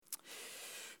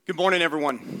Good morning,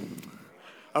 everyone.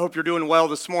 I hope you're doing well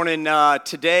this morning.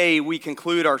 Today, we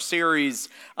conclude our series,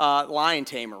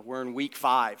 Liontamer. We're in week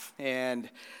 5. And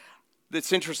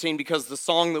it's interesting because the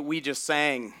song that we just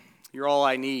sang, You're All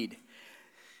I Need,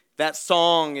 that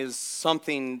song is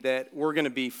something that we're going to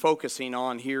be focusing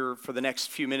on here for the next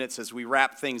few minutes as we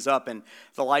wrap things up in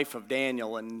the life of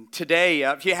Daniel. And today,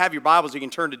 if you have your Bibles, you can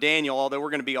turn to Daniel, although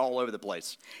we're going to be all over the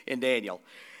place in Daniel.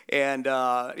 And,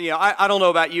 I don't know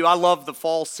about you. I love the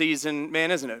fall season.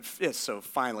 Man, isn't it? It's so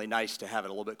finally nice to have it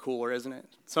a little bit cooler, isn't it?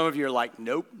 Some of you are like,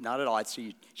 nope, not at all. I see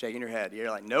you shaking your head. You're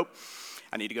like, nope,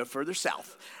 I need to go further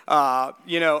south. I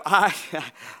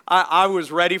was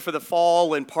ready for the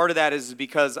fall, and part of that is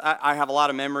because I have a lot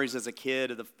of memories as a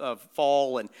kid of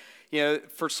fall. And,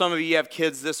 for some of you have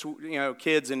kids,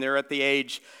 and they're at the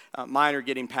age, mine are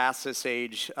getting past this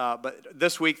age, but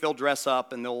this week they'll dress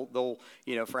up and they'll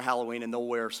for Halloween, and they'll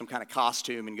wear some kind of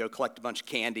costume and go collect a bunch of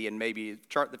candy and maybe,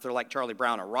 if they're like Charlie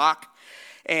Brown, a rock.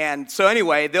 And so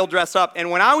anyway, they'll dress up.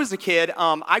 And when I was a kid,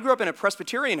 I grew up in a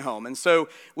Presbyterian home, and so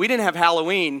we didn't have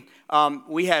Halloween.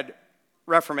 We had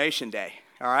Reformation Day.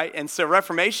 All right, and so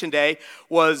Reformation Day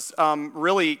was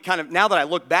really kind of, now that I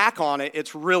look back on it,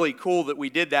 it's really cool that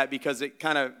we did that because it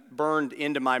kind of burned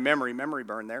into my memory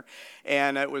burn there,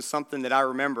 and it was something that I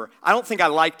remember. I don't think I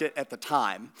liked it at the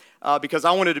time because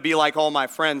I wanted to be like all my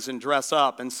friends and dress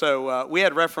up, and so we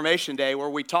had Reformation Day where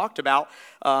we talked about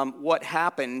what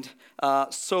happened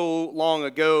so long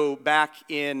ago back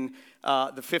in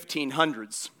the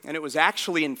 1500s, and it was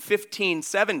actually in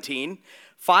 1517,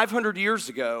 500 years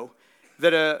ago,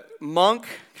 that a monk,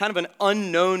 kind of an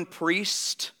unknown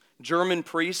priest, German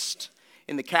priest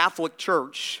in the Catholic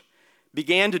Church,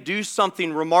 began to do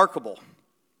something remarkable.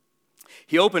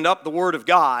 He opened up the Word of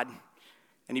God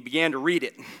and he began to read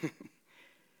it.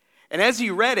 And as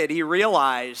he read it, he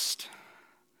realized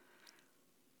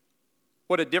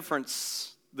what a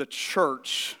difference the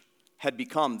church had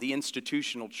become, the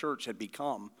institutional church had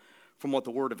become from what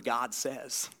the Word of God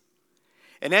says.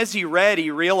 And as he read, he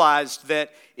realized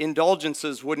that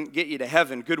indulgences wouldn't get you to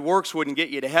heaven. Good works wouldn't get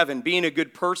you to heaven. Being a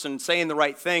good person, saying the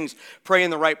right things,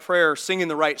 praying the right prayer, singing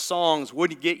the right songs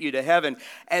wouldn't get you to heaven.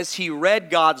 As he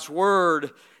read God's word,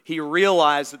 he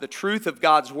realized that the truth of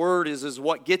God's word is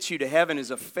what gets you to heaven is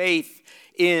a faith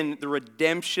in the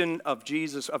redemption of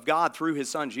God through his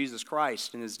son, Jesus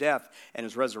Christ, and his death and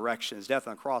his resurrection, his death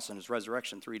on the cross and his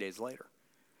resurrection 3 days later.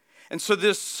 And so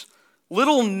this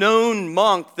little known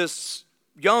monk, this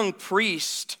young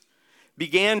priest,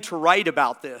 began to write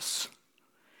about this.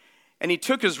 And he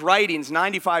took his writings,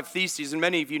 95 Theses, and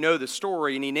many of you know the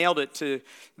story, and he nailed it to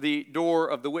the door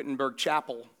of the Wittenberg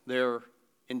Chapel there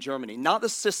in Germany. Not the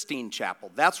Sistine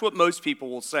Chapel. That's what most people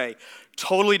will say.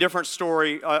 Totally different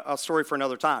story, a story for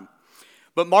another time.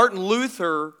 But Martin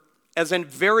Luther, as a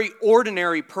very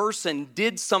ordinary person,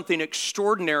 did something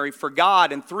extraordinary for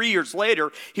God. And 3 years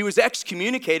later, he was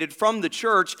excommunicated from the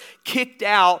church, kicked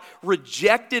out,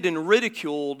 rejected, and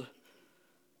ridiculed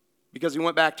because he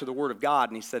went back to the Word of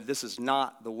God and he said, this is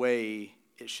not the way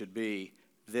it should be.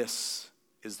 This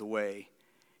is the way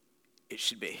it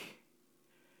should be.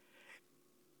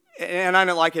 And I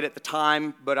didn't like it at the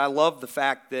time, but I love the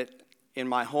fact that in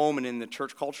my home and in the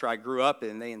church culture I grew up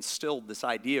in, they instilled this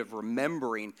idea of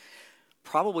remembering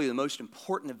probably the most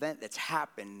important event that's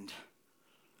happened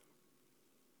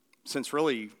since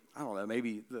really, I don't know,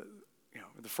 maybe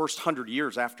the first 100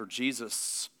 years after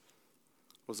Jesus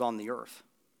was on the earth.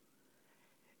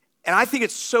 And I think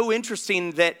it's so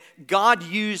interesting that God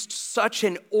used such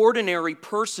an ordinary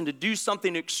person to do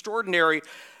something extraordinary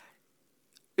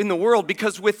in the world,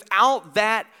 because without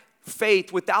that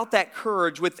faith, without that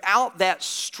courage, without that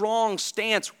strong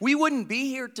stance, we wouldn't be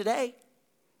here today.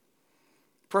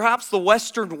 Perhaps the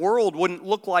Western world wouldn't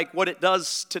look like what it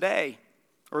does today,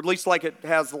 or at least like it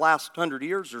has the last 100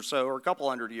 years or so, or a couple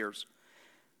hundred years.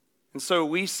 And so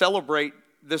we celebrate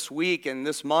this week and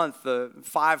this month the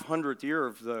 500th year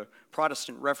of the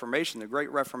Protestant Reformation, the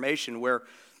Great Reformation, where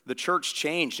the church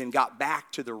changed and got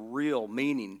back to the real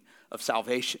meaning of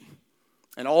salvation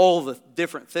and all the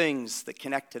different things that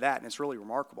connect to that, and it's really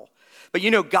remarkable. But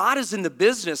God is in the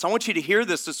business, I want you to hear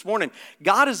this morning,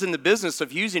 God is in the business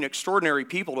of using extraordinary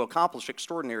people to accomplish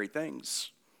extraordinary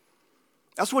things.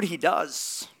 That's what he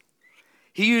does.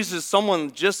 He uses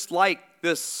someone just like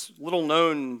this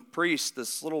little-known priest,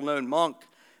 this little-known monk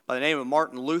by the name of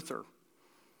Martin Luther.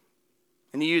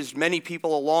 And he used many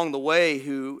people along the way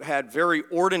who had very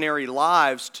ordinary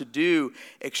lives to do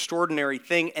extraordinary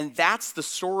things. And that's the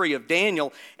story of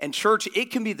Daniel. And church, it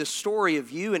can be the story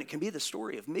of you, and it can be the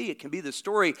story of me. It can be the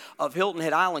story of Hilton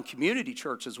Head Island Community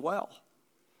Church as well.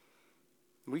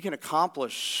 We can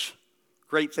accomplish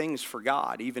great things for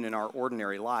God, even in our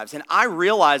ordinary lives. And I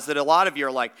realize that a lot of you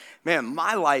are like, man,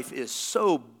 my life is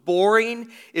so boring.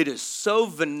 It is so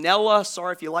vanilla.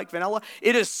 Sorry if you like vanilla.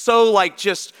 It is so like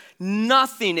just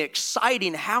nothing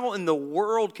exciting. How in the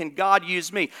world can God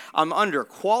use me? I'm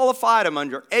underqualified. I'm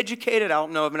undereducated. I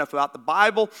don't know enough about the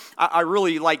Bible. I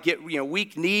really get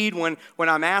weak kneed when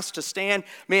I'm asked to stand.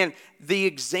 Man, the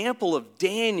example of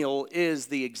Daniel is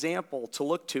the example to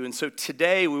look to. And so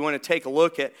today we want to take a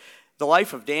look at the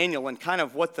life of Daniel and kind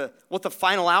of what the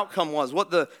final outcome was, what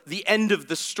the end of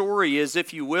the story is,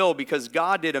 if you will, because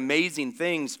God did amazing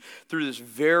things through this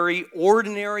very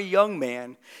ordinary young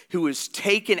man who was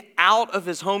taken out of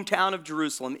his hometown of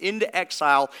Jerusalem into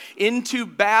exile, into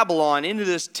Babylon, into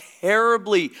this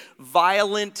terribly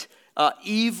violent,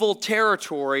 evil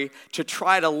territory to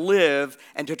try to live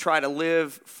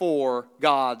for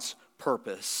God's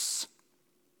purpose.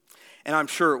 And I'm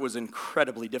sure it was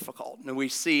incredibly difficult. And we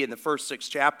see in the first 6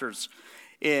 chapters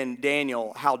in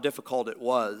Daniel how difficult it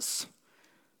was.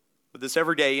 But this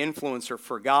everyday influencer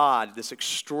for God, this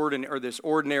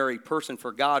ordinary person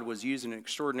for God, was used in an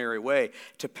extraordinary way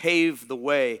to pave the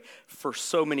way for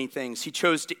so many things. He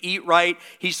chose to eat right.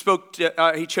 He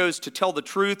chose to tell the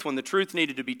truth when the truth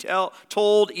needed to be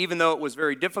told, even though it was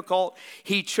very difficult.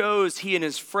 He and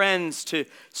his friends, to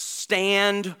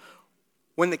stand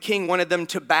when the king wanted them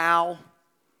to bow,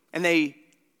 and they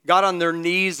got on their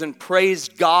knees and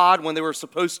praised God when they were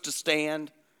supposed to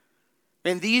stand.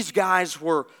 And these guys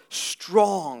were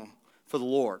strong for the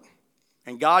Lord.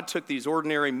 And God took these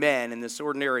ordinary men and this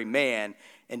ordinary man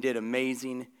and did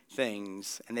amazing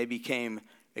things. And they became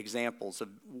examples of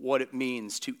what it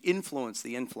means to influence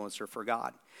the influencer for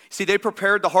God. See, they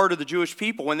prepared the heart of the Jewish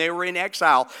people when they were in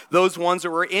exile, those ones that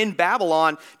were in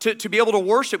Babylon, to be able to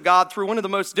worship God through one of the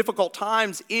most difficult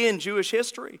times in Jewish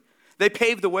history. They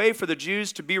paved the way for the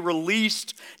Jews to be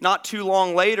released not too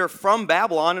long later from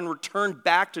Babylon and returned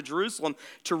back to Jerusalem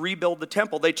to rebuild the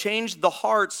temple. They changed the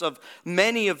hearts of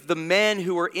many of the men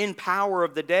who were in power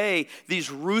of the day,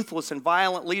 these ruthless and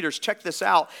violent leaders. Check this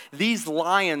out. These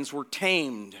lions were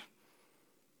tamed.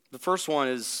 The first one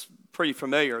is pretty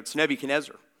familiar. It's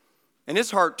Nebuchadnezzar. And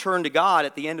his heart turned to God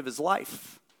at the end of his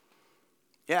life.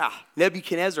 Yeah,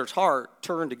 Nebuchadnezzar's heart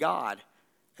turned to God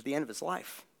at the end of his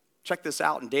life. Check this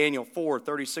out in Daniel 4,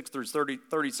 36 through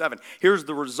 37. Here's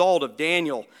the result of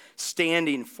Daniel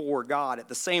standing for God. At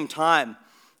the same time,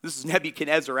 this is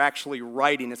Nebuchadnezzar actually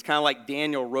writing. It's kind of like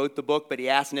Daniel wrote the book, but he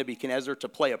asked Nebuchadnezzar to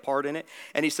play a part in it.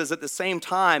 And he says at the same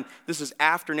time, this is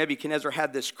after Nebuchadnezzar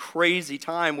had this crazy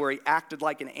time where he acted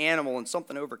like an animal and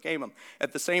something overcame him.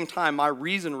 At the same time, my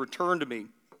reason returned to me.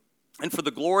 And for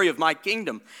the glory of my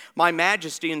kingdom, my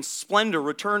majesty and splendor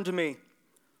returned to me.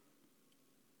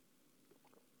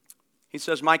 He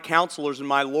says, my counselors and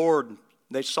my Lord,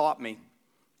 they sought me.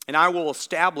 And I will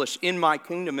establish in my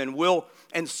kingdom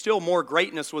and still more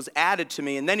greatness was added to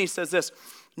me. And then he says this,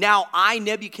 now I,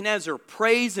 Nebuchadnezzar,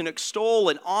 praise and extol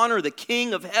and honor the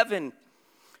King of heaven.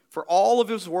 For all of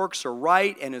his works are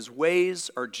right and his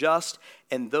ways are just.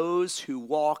 And those who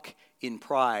walk in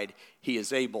pride, he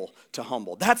is able to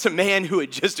humble. That's a man who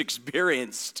had just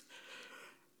experienced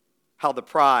how the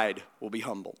pride will be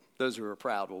humbled. Those who are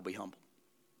proud will be humbled.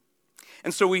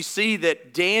 And so we see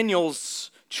that Daniel's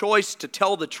choice to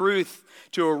tell the truth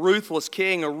to a ruthless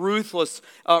king, a ruthless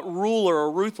ruler, a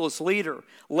ruthless leader,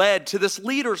 led to this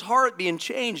leader's heart being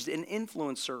changed, an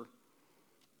influencer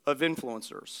of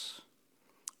influencers.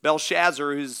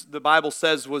 Belshazzar, who the Bible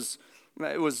says was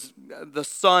the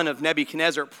son of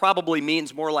Nebuchadnezzar, probably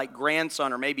means more like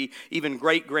grandson or maybe even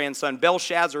great-grandson.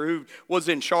 Belshazzar, who was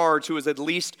in charge, who was at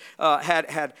least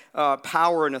had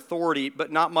power and authority,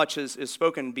 but not much is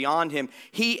spoken beyond him.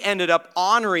 He ended up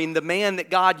honoring the man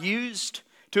that God used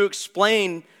to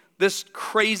explain this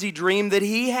crazy dream that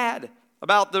he had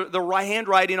about the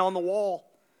handwriting on the wall.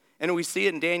 And we see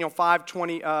it in Daniel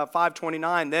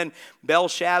 5:29. Then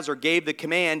Belshazzar gave the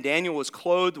command. Daniel was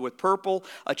clothed with purple.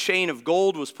 A chain of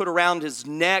gold was put around his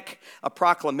neck. A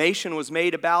proclamation was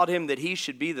made about him that he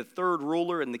should be the third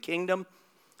ruler in the kingdom.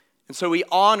 And so he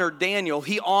honored Daniel.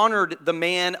 He honored the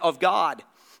man of God.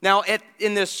 Now,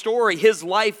 in this story, his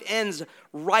life ends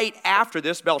right after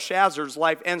this. Belshazzar's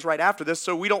life ends right after this.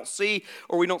 So we don't see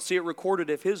it recorded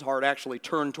if his heart actually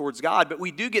turned towards God. But we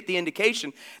do get the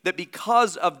indication that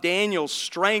because of Daniel's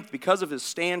strength, because of his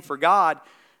stand for God,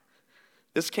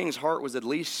 this king's heart was at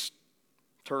least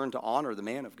turned to honor the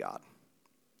man of God.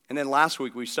 And then last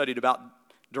week we studied about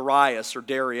Darius, or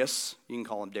Darius. You can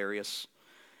call him Darius.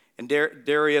 And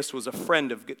Darius was a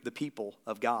friend of the people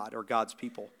of God, or God's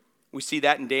people. We see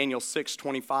that in Daniel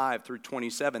 6:25 through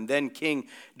 27. Then King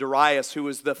Darius, who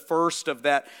was the first of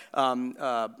that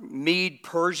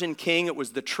Mede-Persian king, it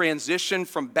was the transition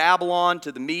from Babylon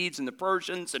to the Medes and the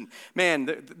Persians. And man,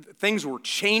 things were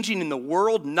changing in the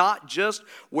world, not just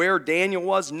where Daniel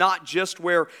was, not just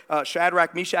where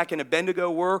Shadrach, Meshach, and Abednego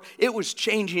were. It was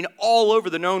changing all over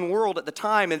the known world at the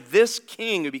time. And this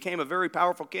king, who became a very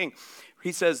powerful king,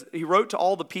 he says, he wrote to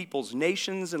all the peoples,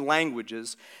 nations, and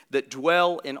languages that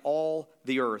dwell in all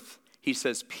the earth. He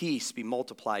says, peace be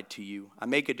multiplied to you. I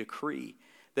make a decree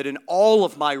that in all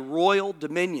of my royal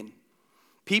dominion,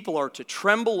 people are to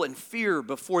tremble and fear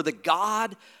before the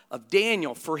God of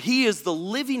Daniel, for he is the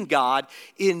living God,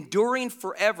 enduring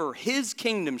forever. His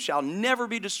kingdom shall never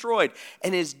be destroyed,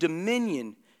 and his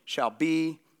dominion shall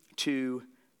be to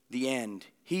the end.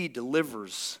 He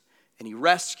delivers and he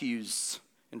rescues.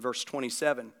 In verse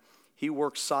 27, he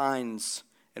works signs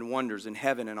and wonders in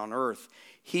heaven and on earth.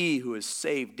 He who has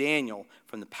saved Daniel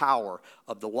from the power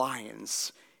of the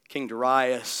lions. King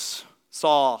Darius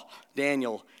saw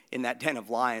Daniel in that den of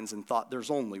lions and thought, there's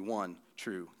only one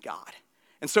true God.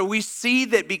 And so we see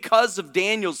that because of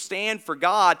Daniel's stand for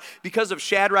God, because of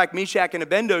Shadrach, Meshach, and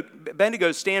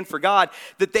Abednego's stand for God,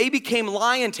 that they became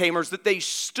Liontamers, that they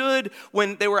stood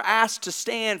when they were asked to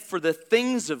stand for the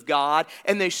things of God,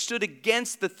 and they stood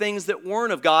against the things that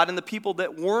weren't of God and the people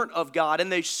that weren't of God,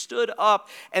 and they stood up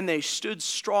and they stood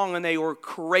strong and they were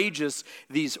courageous,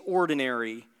 these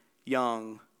ordinary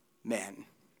young men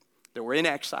that were in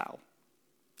exile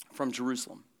from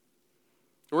Jerusalem.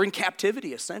 They were in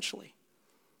captivity, essentially,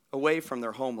 away from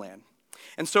their homeland.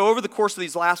 And so over the course of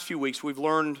these last few weeks, we've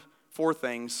learned 4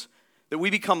 things. That we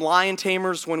become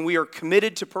Liontamers when we are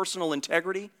committed to personal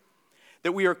integrity.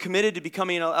 That we are committed to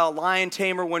becoming a lion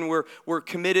tamer when we're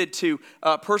committed to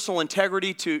personal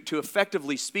integrity, to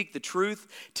effectively speak the truth,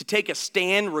 to take a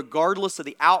stand regardless of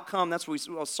the outcome. That's what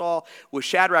we saw with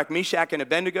Shadrach, Meshach, and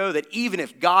Abednego, that even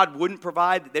if God wouldn't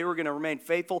provide, that they were going to remain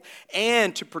faithful,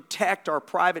 and to protect our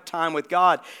private time with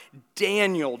God.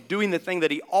 Daniel doing the thing that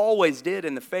he always did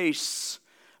in the face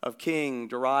of King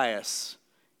Darius.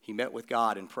 He met with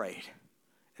God and prayed,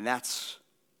 and that's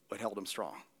what held him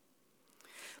strong.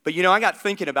 But I got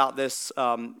thinking about this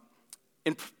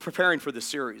in preparing for the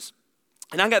series.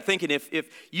 And I got thinking, if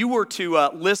you were to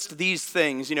list these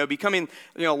things, becoming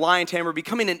lion tamer,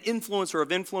 becoming an influencer of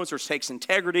influencers takes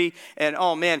integrity, and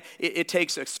it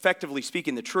takes effectively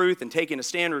speaking the truth and taking a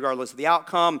stand regardless of the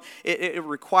outcome. It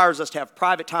requires us to have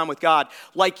private time with God.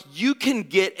 Like, you can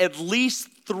get at least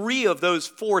 3 of those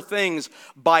 4 things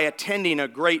by attending a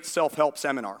great self-help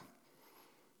seminar.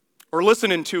 Or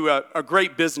listening to a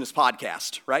great business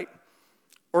podcast, right?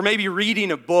 Or maybe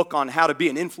reading a book on how to be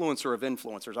an influencer of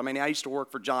influencers. I used to work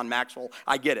for John Maxwell.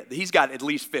 I get it. He's got at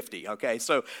least 50, okay?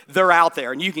 So they're out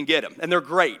there, and you can get them, and they're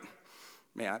great.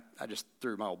 Man, I just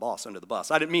threw my old boss under the bus.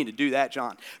 I didn't mean to do that,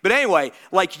 John. But anyway,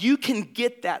 you can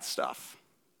get that stuff.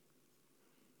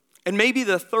 And maybe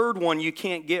the third one you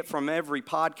can't get from every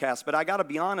podcast, but I got to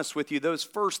be honest with you, those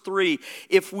first 3,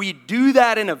 if we do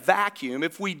that in a vacuum,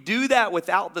 if we do that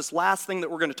without this last thing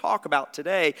that we're going to talk about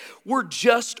today, we're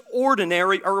just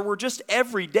ordinary, or we're just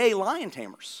everyday lion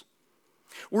tamers.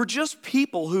 We're just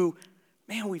people who,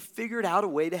 we figured out a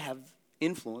way to have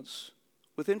influence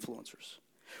with influencers.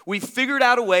 We figured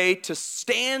out a way to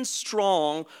stand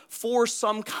strong for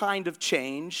some kind of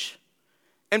change.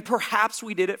 And perhaps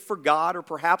we did it for God, or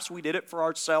perhaps we did it for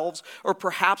ourselves, or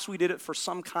perhaps we did it for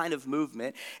some kind of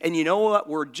movement. And you know what?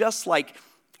 We're just like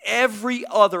every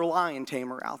other lion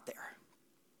tamer out there.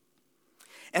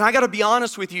 And I got to be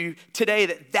honest with you today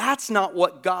that that's not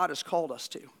what God has called us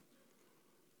to.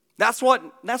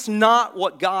 That's not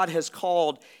what God has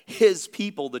called his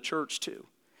people, the church, to.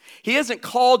 He hasn't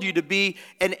called you to be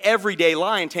an everyday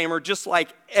lion tamer just like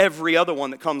every other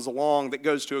one that comes along that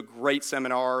goes to a great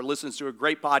seminar, or listens to a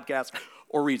great podcast,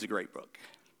 or reads a great book.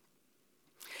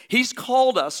 He's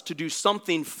called us to do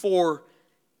something for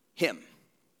him.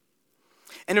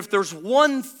 And if there's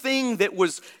one thing that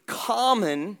was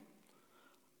common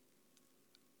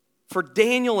for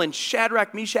Daniel and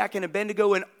Shadrach, Meshach, and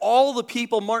Abednego, and all the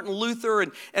people, Martin Luther,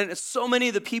 and so many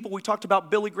of the people, we talked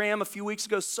about Billy Graham a few weeks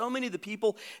ago, so many of the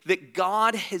people that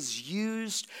God has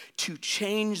used to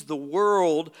change the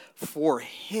world for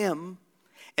him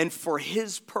and for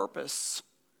his purpose,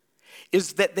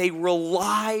 is that they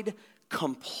relied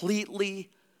completely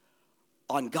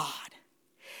on God.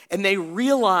 And they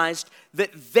realized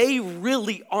that they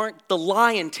really aren't the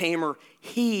lion tamer,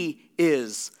 he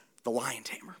is the lion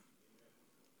tamer.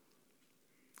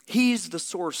 He's the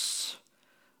source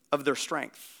of their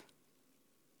strength.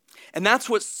 And that's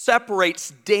what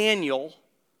separates Daniel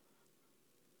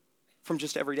from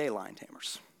just everyday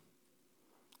Liontamers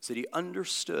is that he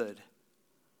understood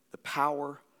the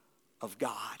power of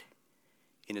God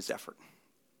in his effort.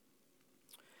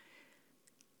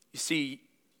 You see,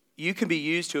 you can be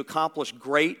used to accomplish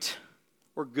great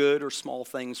or good or small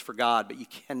things for God, but you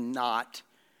cannot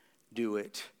do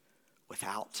it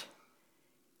without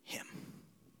him.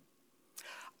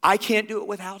 I can't do it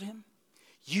without him.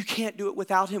 You can't do it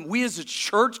without him. We as a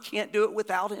church can't do it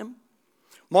without him.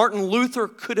 Martin Luther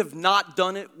could have not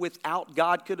done it without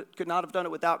God, could not have done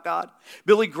it without God.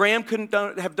 Billy Graham couldn't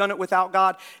have done it without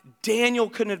God. Daniel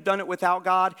couldn't have done it without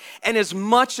God. And as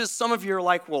much as some of you are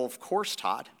like, well, of course,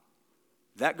 Todd,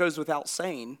 that goes without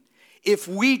saying. If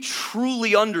we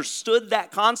truly understood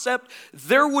that concept,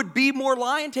 there would be more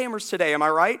Liontamers today, am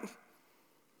I right?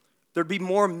 There'd be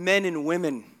more men and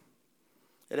women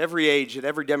at every age, at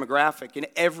every demographic, in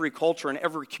every culture, in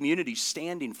every community,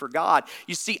 standing for God.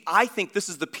 You see, I think this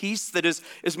is the piece that is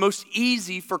most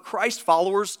easy for Christ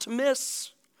followers to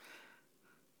miss.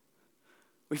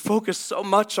 We focus so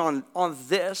much on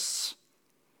this.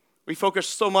 We focus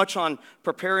so much on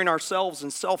preparing ourselves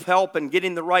and self-help and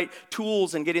getting the right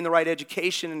tools and getting the right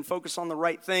education and focus on the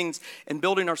right things and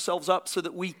building ourselves up so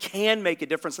that we can make a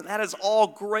difference. And that is all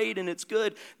great and it's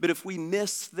good. But if we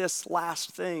miss this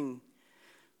last thing,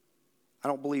 I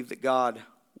don't believe that God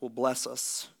will bless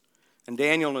us. And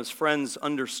Daniel and his friends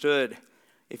understood,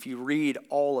 if you read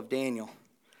all of Daniel,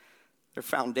 their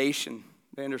foundation,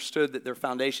 they understood that their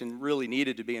foundation really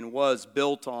needed to be and was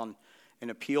built on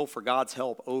an appeal for God's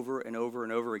help over and over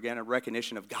and over again, a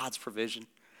recognition of God's provision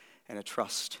and a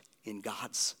trust in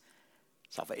God's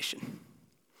salvation.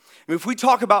 I mean, if we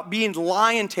talk about being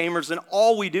Liontamers and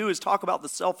all we do is talk about the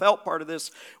self-help part of this,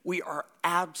 we are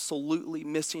absolutely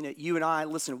missing it. You and I,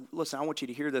 listen, I want you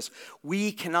to hear this.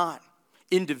 We cannot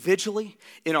individually,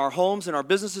 in our homes, in our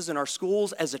businesses, in our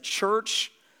schools, as a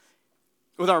church,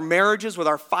 with our marriages, with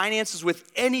our finances,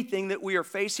 with anything that we are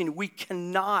facing, we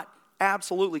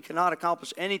absolutely cannot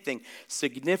accomplish anything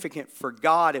significant for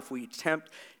God if we attempt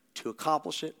to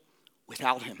accomplish it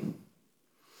without him.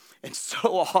 And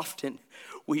so often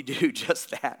we do just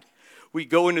that. We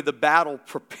go into the battle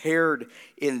prepared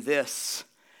in this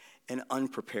and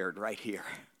unprepared right here.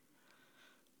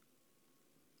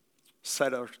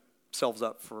 Set ourselves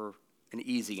up for an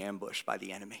easy ambush by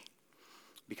the enemy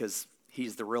because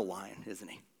he's the real lion, isn't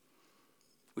he?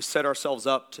 We set ourselves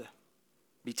up to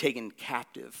be taken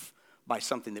captive by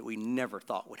something that we never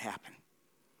thought would happen.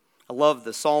 I love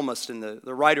the psalmist and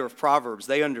the writer of Proverbs.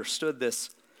 They understood this.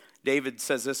 David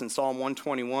says this in Psalm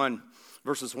 121,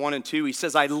 verses 1 and 2. He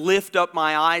says, I lift up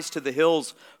my eyes to the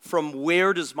hills. From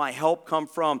where does my help come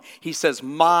from? He says,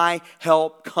 my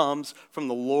help comes from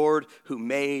the Lord who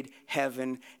made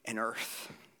heaven and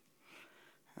earth.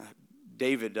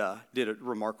 David did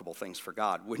remarkable things for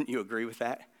God. Wouldn't you agree with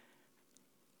that?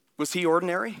 Was he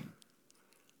ordinary?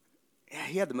 Yeah,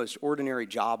 he had the most ordinary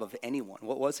job of anyone.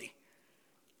 What was he?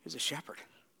 He was a shepherd.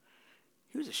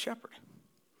 He was a shepherd.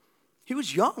 He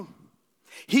was young.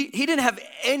 He didn't have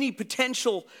any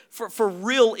potential for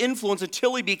real influence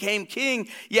until he became king,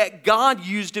 yet God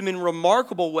used him in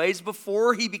remarkable ways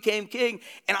before he became king.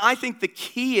 And I think the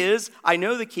key is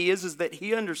that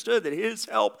he understood that his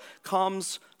help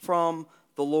comes from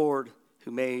the Lord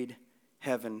who made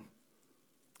heaven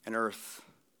and earth.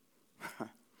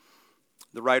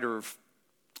 The writer of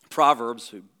Proverbs,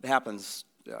 who happens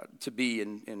to be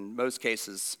in most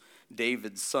cases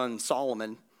David's son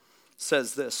Solomon,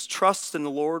 says this: trust in the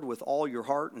Lord with all your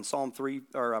heart, in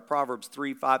Proverbs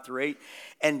 3, 5 through 8,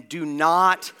 and do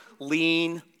not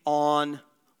lean on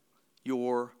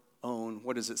your own,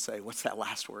 what does it say? What's that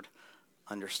last word?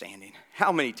 Understanding.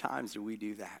 How many times do we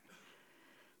do that?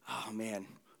 Oh man,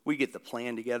 we get the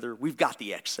plan together. We've got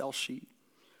the Excel sheet.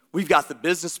 We've got the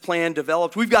business plan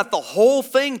developed. We've got the whole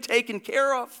thing taken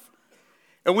care of.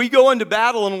 And we go into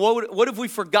battle, and what have we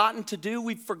forgotten to do?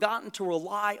 We've forgotten to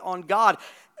rely on God.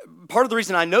 Part of the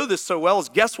reason I know this so well is,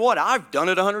 guess what? I've done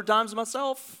it 100 times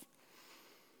myself.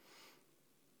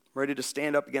 I'm ready to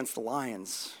stand up against the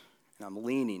lions, and I'm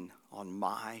leaning on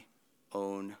my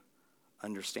own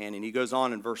understanding. He goes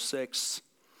on in verse 6.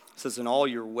 It says, in all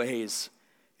your ways,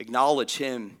 acknowledge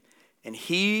him, and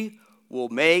he will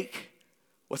make,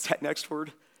 what's that next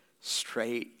word?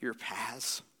 Straight your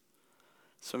paths.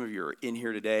 Some of you are in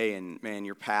here today, and man,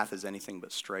 your path is anything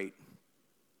but straight.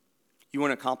 You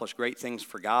want to accomplish great things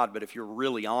for God, but if you're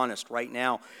really honest right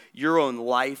now, your own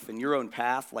life and your own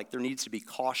path, like there needs to be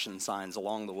caution signs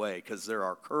along the way, because there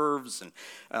are curves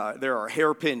and there are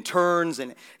hairpin turns,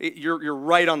 and you're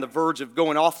right on the verge of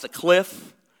going off the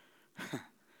cliff.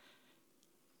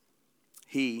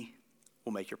 He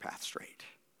will make your path straight.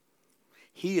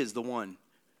 He is the one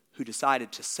who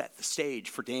decided to set the stage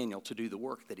for Daniel to do the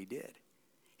work that he did.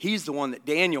 He's the one that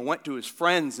Daniel went to his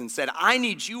friends and said, I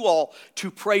need you all to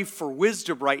pray for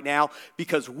wisdom right now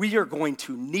because we are going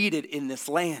to need it in this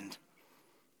land.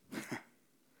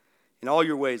 In all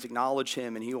your ways, acknowledge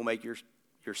him, and he will make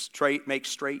make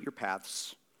straight your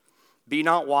paths. Be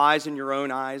not wise in your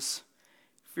own eyes.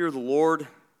 Fear the Lord.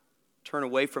 Turn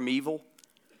away from evil.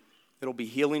 It'll be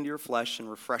healing to your flesh and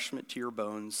refreshment to your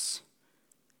bones.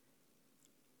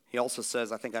 He also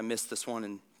says, I think I missed this one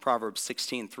in Proverbs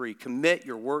 16:3. Commit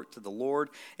your work to the Lord,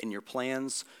 and your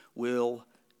plans will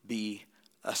be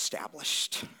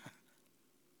established.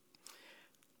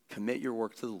 Commit your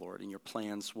work to the Lord, and your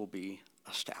plans will be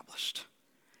established.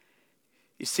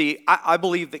 You see, I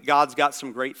believe that God's got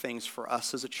some great things for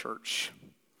us as a church.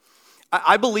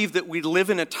 I believe that we live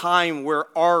in a time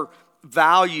where our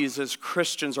values as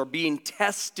Christians are being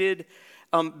tested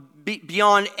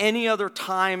beyond any other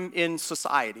time in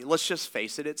society. Let's just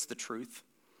face it, it's the truth.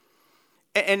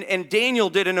 And Daniel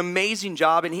did an amazing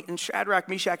job, and Shadrach,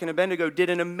 Meshach, and Abednego did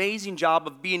an amazing job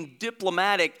of being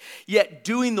diplomatic, yet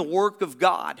doing the work of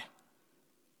God.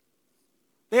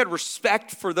 They had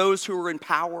respect for those who were in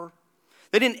power.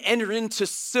 They didn't enter into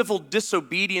civil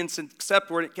disobedience except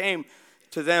when it came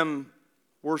to them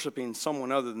worshiping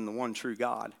someone other than the one true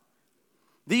God.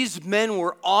 These men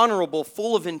were honorable,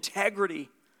 full of integrity.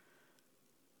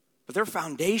 But their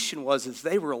foundation was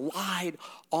they relied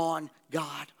on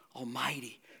God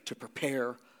Almighty to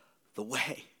prepare the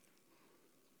way.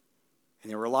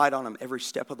 And they relied on him every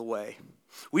step of the way.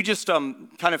 We just kind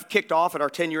of kicked off at our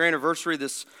 10-year anniversary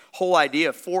this whole idea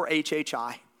of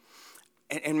 4HHI.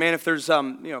 And man, if there's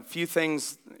a few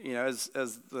things, as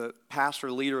the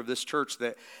pastor leader of this church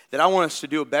that I want us to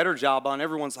do a better job on,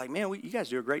 everyone's like, man, you guys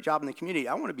do a great job in the community.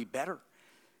 I want to be better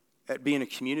at being a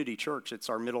community church. It's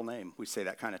our middle name. We say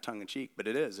that kind of tongue in cheek, but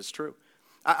it's true.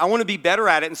 I want to be better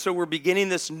at it, and so we're beginning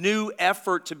this new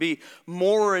effort to be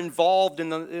more involved in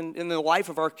the life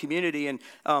of our community. And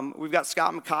we've got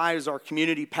Scott McKay as our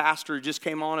community pastor, who just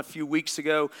came on a few weeks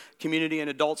ago, community and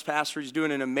adults pastor. He's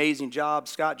doing an amazing job.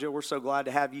 Scott, Joe, we're so glad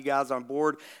to have you guys on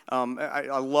board.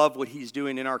 I love what he's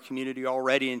doing in our community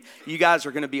already, and you guys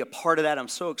are going to be a part of that. I'm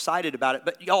so excited about it.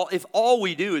 But y'all, if all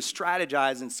we do is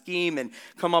strategize and scheme and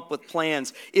come up with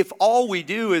plans, if all we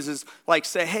do is like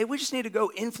say, hey, we just need to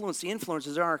go influence the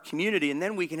influencers in our community, and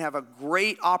then we can have a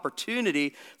great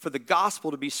opportunity for the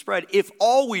gospel to be spread. If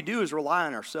all we do is rely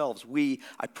on ourselves,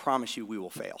 I promise you, we will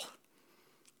fail.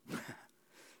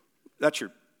 That's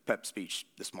your pep speech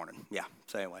this morning. Yeah,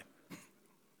 say it anyway.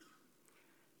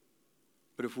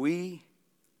 But if we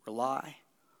rely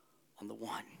on the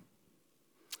one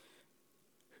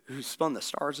who spun the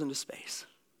stars into space,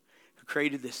 who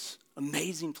created this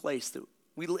amazing place that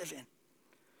we live in,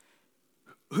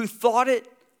 who thought it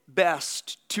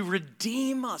best to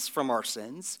redeem us from our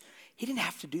sins, he didn't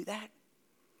have to do that.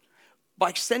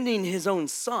 By sending his own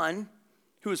son,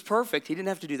 who was perfect, he didn't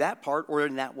have to do that part or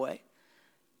in that way.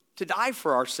 To die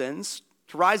for our sins,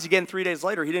 to rise again 3 days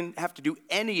later, he didn't have to do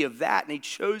any of that, and he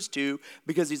chose to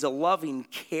because he's a loving,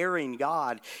 caring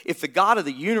God. If the God of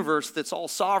the universe that's all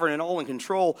sovereign and all in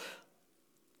control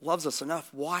loves us enough,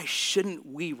 why shouldn't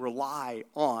we rely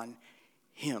on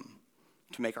him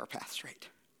to make our path straight?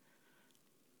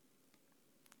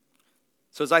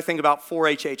 So as I think about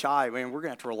 4HHI, man, we're going to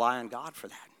have to rely on God for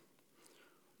that.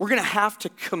 We're going to have to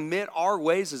commit our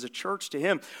ways as a church to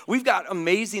him. We've got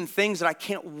amazing things that I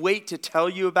can't wait to tell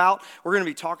you about. We're going to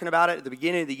be talking about it at the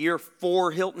beginning of the year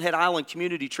for Hilton Head Island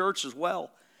Community Church as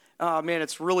well. Man,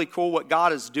 it's really cool what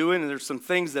God is doing, and there's some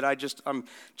things that I'm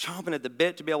chomping at the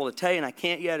bit to be able to tell you, and I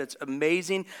can't yet. It's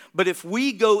amazing. But if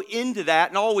we go into that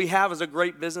and all we have is a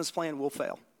great business plan, we'll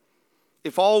fail.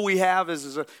 If all we have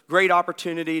is a great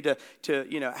opportunity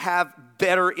to have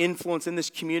better influence in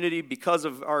this community because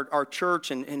of our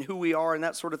church and who we are and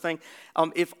that sort of thing,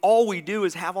 if all we do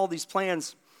is have all these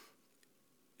plans,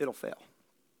 it'll fail.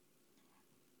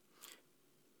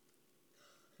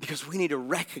 Because we need to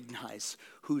recognize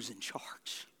who's in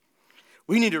charge.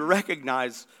 We need to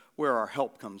recognize where our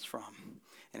help comes from,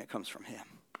 and it comes from him.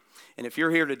 And if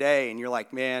you're here today and you're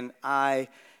like, man, I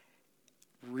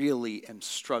really am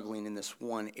struggling in this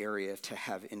one area to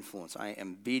have influence. I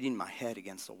am beating my head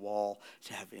against the wall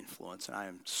to have influence, and I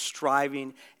am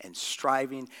striving and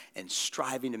striving and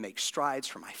striving to make strides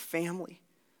for my family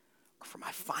or for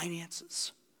my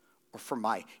finances or for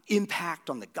my impact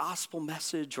on the gospel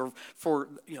message or for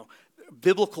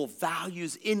biblical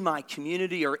values in my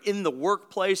community or in the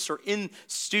workplace or in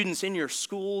students in your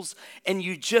schools, and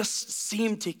you just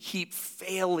seem to keep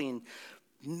failing.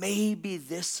 Maybe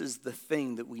this is the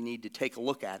thing that we need to take a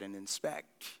look at and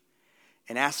inspect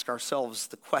and ask ourselves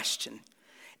the question,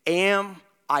 am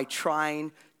I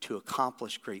trying to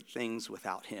accomplish great things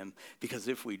without him? Because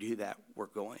if we do that, we're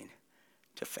going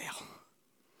to fail.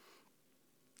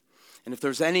 And if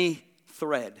there's any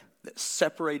thread that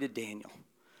separated Daniel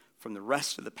from the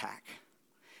rest of the pack,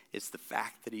 it's the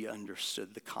fact that he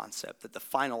understood the concept that the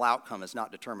final outcome is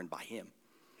not determined by him.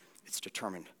 It's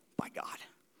determined by God.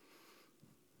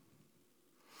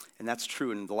 And that's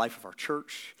true in the life of our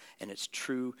church, and it's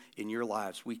true in your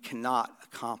lives. We cannot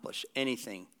accomplish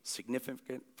anything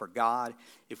significant for God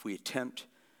if we attempt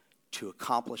to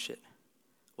accomplish it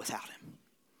without him.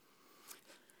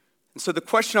 And so the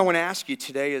question I want to ask you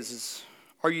today is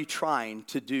are you trying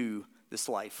to do this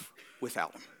life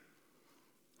without him?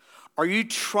 Are you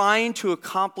trying to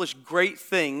accomplish great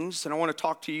things? And I want to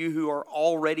talk to you who are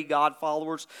already God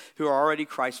followers, who are already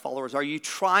Christ followers. Are you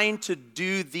trying to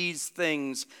do these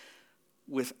things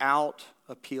without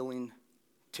appealing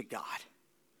to God?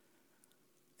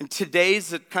 And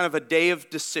today's kind of a day of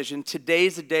decision.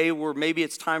 Today's a day where maybe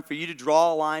it's time for you to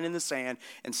draw a line in the sand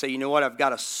and say, you know what, I've got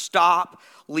to stop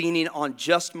leaning on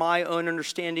just my own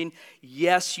understanding.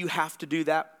 Yes, you have to do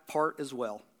that part as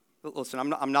well. But listen,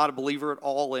 I'm not a believer at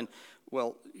all in,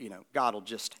 well, God will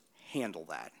just handle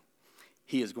that.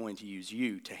 He is going to use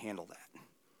you to handle that.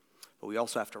 But we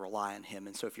also have to rely on him.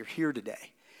 And so if you're here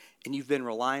today and you've been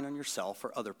relying on yourself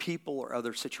or other people or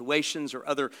other situations or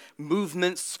other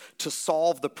movements to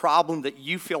solve the problem that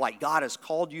you feel like God has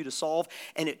called you to solve,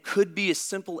 and it could be as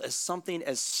simple as something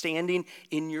as standing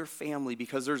in your family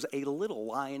because there's a little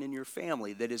lion in your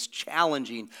family that is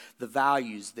challenging the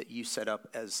values that you set up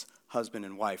as husband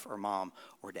and wife or mom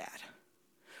or dad.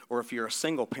 Or if you're a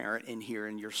single parent in here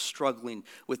and you're struggling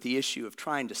with the issue of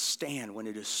trying to stand when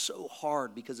it is so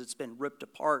hard because it's been ripped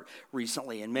apart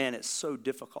recently and man, it's so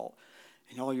difficult.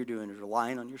 And all you're doing is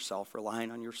relying on yourself,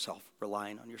 relying on yourself,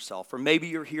 relying on yourself. Or maybe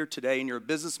you're here today and you're a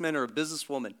businessman or a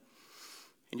businesswoman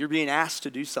and you're being asked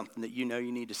to do something that you know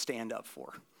you need to stand up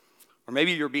for. Or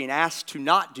maybe you're being asked to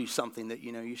not do something that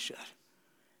you know you should.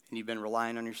 And you've been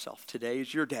relying on yourself. Today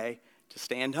is your day to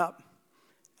stand up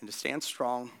and to stand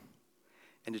strong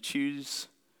and to choose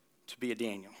to be a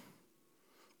Daniel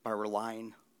by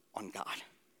relying on God,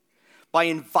 by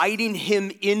inviting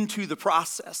him into the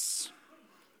process.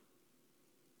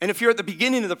 And if you're at the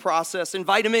beginning of the process,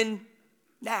 invite him in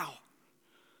now,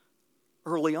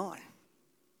 early on,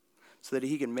 so that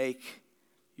he can make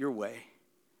your way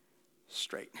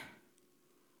straight.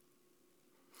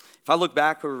 If I look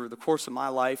back over the course of my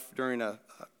life during a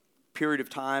period of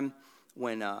time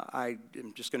when I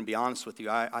am just going to be honest with you,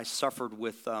 I suffered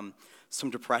with some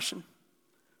depression.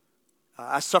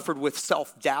 I suffered with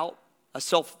self-doubt. I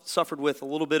suffered with a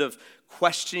little bit of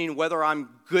questioning whether I'm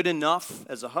good enough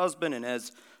as a husband and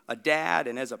as a dad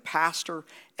and as a pastor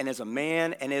and as a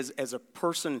man and as a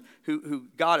person who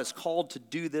God has called to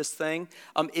do this thing.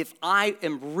 If I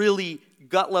am really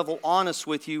gut level honest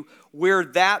with you, where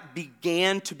that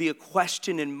began to be a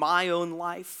question in my own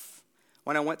life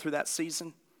when I went through that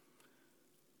season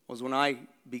was when I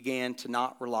began to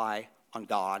not rely on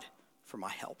God for my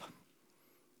help.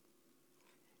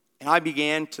 And I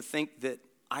began to think that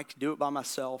I could do it by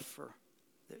myself, or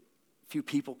that few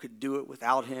people could do it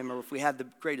without him, or if we had the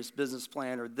greatest business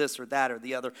plan or this or that or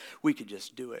the other, we could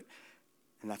just do it.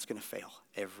 And that's going to fail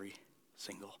every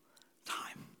single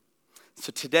time.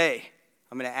 So today,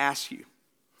 I'm going to ask you,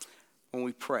 when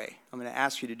we pray, I'm going to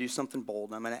ask you to do something bold.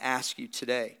 And I'm going to ask you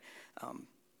today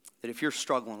that if you're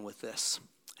struggling with this,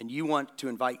 and you want to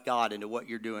invite God into what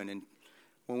you're doing, and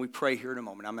when we pray here in a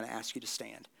moment, I'm going to ask you to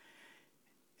stand.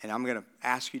 And I'm going to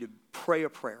ask you to pray a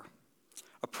prayer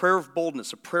of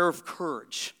boldness, a prayer of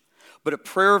courage, but a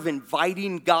prayer of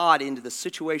inviting God into the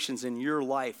situations in your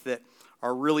life that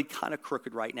are really kind of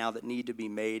crooked right now that need to be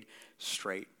made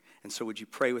straight. And so would you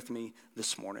pray with me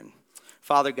this morning?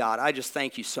 Father God, I just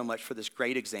thank you so much for this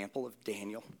great example of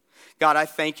Daniel. God, I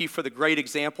thank you for the great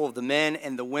example of the men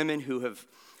and the women who have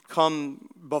come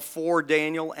before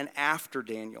Daniel and after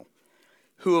Daniel,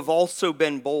 who have also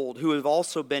been bold, who have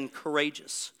also been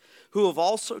courageous, who have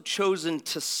also chosen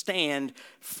to stand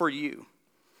for you.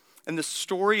 And the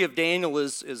story of Daniel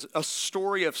is a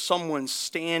story of someone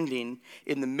standing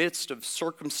in the midst of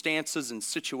circumstances and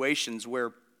situations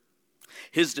where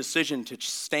his decision to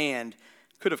stand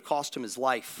could have cost him his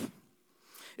life.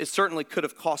 It certainly could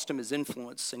have cost him his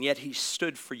influence, and yet he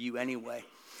stood for you anyway.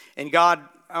 And God,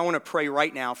 I want to pray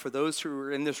right now for those who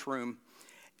are in this room,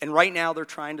 and right now they're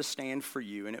trying to stand for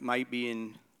you, and it might be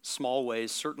in small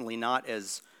ways, certainly not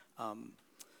as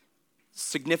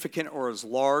significant or as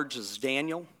large as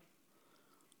Daniel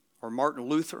or Martin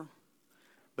Luther,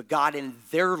 but God, in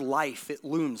their life, it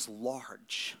looms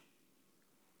large.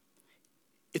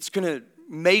 it's going to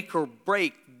make or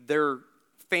break their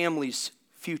family's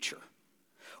future.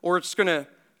 Or it's going to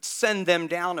send them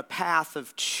down a path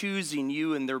of choosing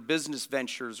you in their business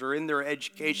ventures or in their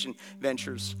education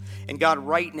ventures. And God,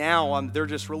 right now, they're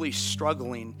just really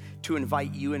struggling to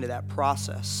invite you into that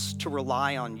process, to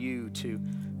rely on you, to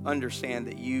understand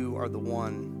that you are the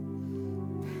one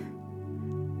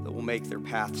that will make their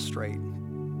path straight.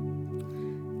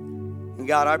 And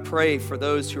God, I pray for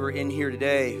those who are in here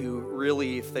today who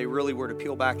really, if they really were to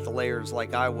peel back the layers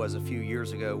like I was a few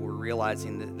years ago, were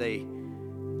realizing that they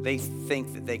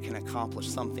think that they can accomplish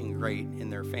something great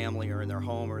in their family or in their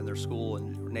home or in their school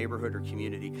and neighborhood or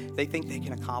community. They think they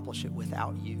can accomplish it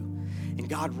without you. And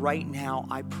God, right now,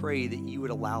 I pray that you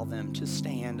would allow them to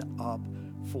stand up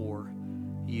for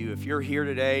you. If you're here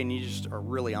today and you just are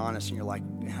really honest and you're like,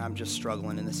 I'm just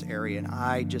struggling in this area and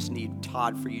I just need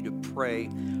Todd for you to pray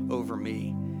over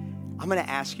me, I'm going to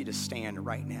ask you to stand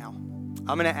right now.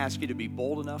 I'm going to ask you to be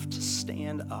bold enough to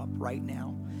stand up right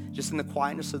now, just in the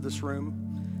quietness of this room.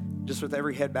 Just with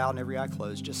every head bowed and every eye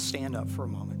closed, just stand up for a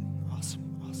moment.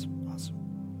 Awesome, awesome, awesome.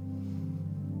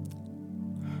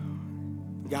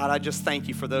 God, I just thank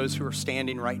you for those who are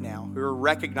standing right now, who are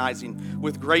recognizing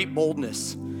with great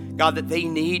boldness, God, that they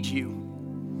need you.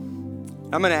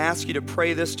 I'm going to ask you to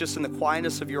pray this just in the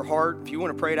quietness of your heart. If you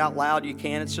want to pray it out loud, you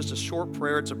can. It's just a short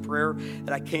prayer. It's a prayer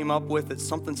that I came up with. It's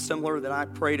something similar that I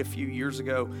prayed a few years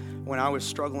ago when I was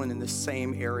struggling in this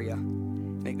same area.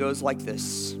 And it goes like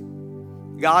this.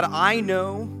 God, I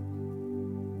know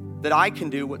that I can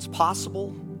do what's possible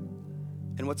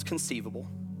and what's conceivable.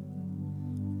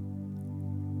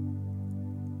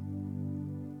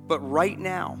 But right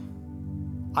now,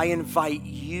 I invite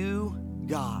you,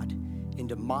 God,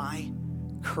 into my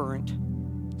current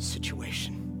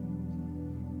situation.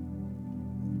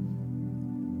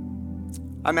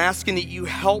 I'm asking that you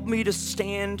help me to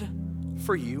stand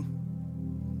for you.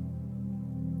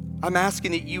 I'm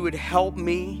asking that you would help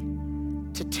me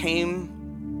to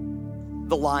tame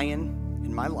the lion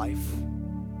in my life.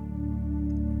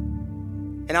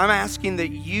 And I'm asking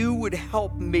that you would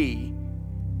help me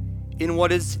in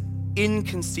what is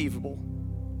inconceivable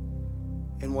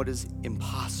and what is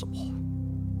impossible.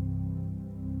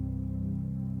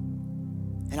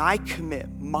 And I commit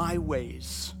my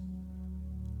ways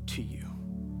to you.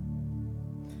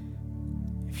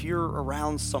 If you're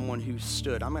around someone who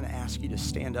stood, I'm going to ask you to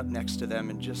stand up next to them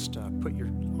and just put your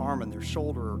arm on their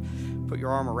shoulder or put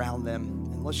your arm around them.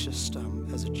 And let's just,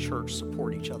 as a church,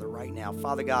 support each other right now.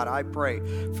 Father God, I pray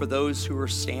for those who are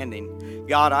standing.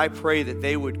 God, I pray that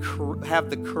they would have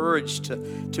the courage to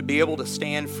be able to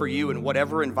stand for you in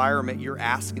whatever environment you're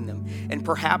asking them. And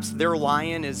perhaps their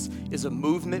lion is a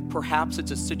movement. Perhaps it's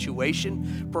a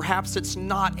situation. Perhaps it's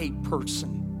not a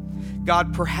person.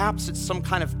 God, perhaps it's some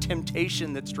kind of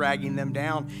temptation that's dragging them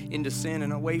down into sin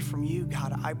and away from you.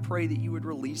 God, I pray that you would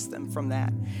release them from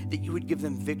that you would give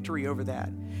them victory over that.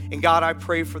 And God, I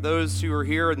pray for those who are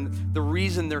here and the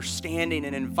reason they're standing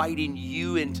and inviting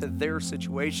you into their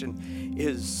situation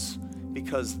is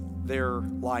because their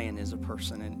lion is a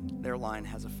person and their lion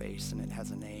has a face and it has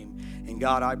a name. And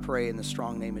God, I pray in the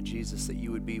strong name of Jesus that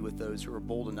you would be with those who are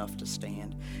bold enough to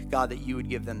stand. God, that you would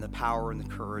give them the power and the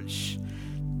courage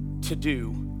to do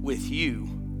with you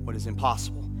what is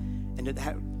impossible, and to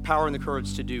have power and the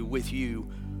courage to do with you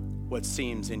what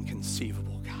seems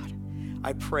inconceivable. God,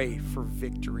 I pray for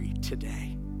victory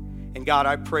today. And God,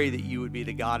 I pray that you would be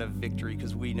the God of victory,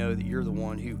 because we know that you're the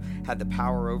one who had the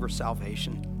power over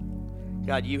salvation.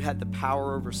 God, you had the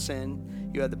power over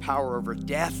sin. You had the power over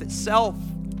death itself.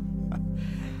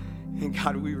 And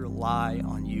God, we rely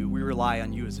on you. We rely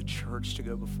on you as a church to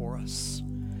go before us.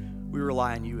 We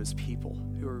rely on you as people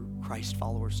who are Christ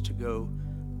followers to go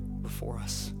before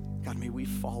us. God, may we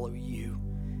follow you.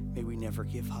 May we never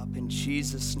give up. In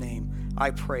Jesus' name,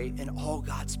 I pray. And all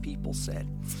God's people said,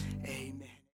 amen.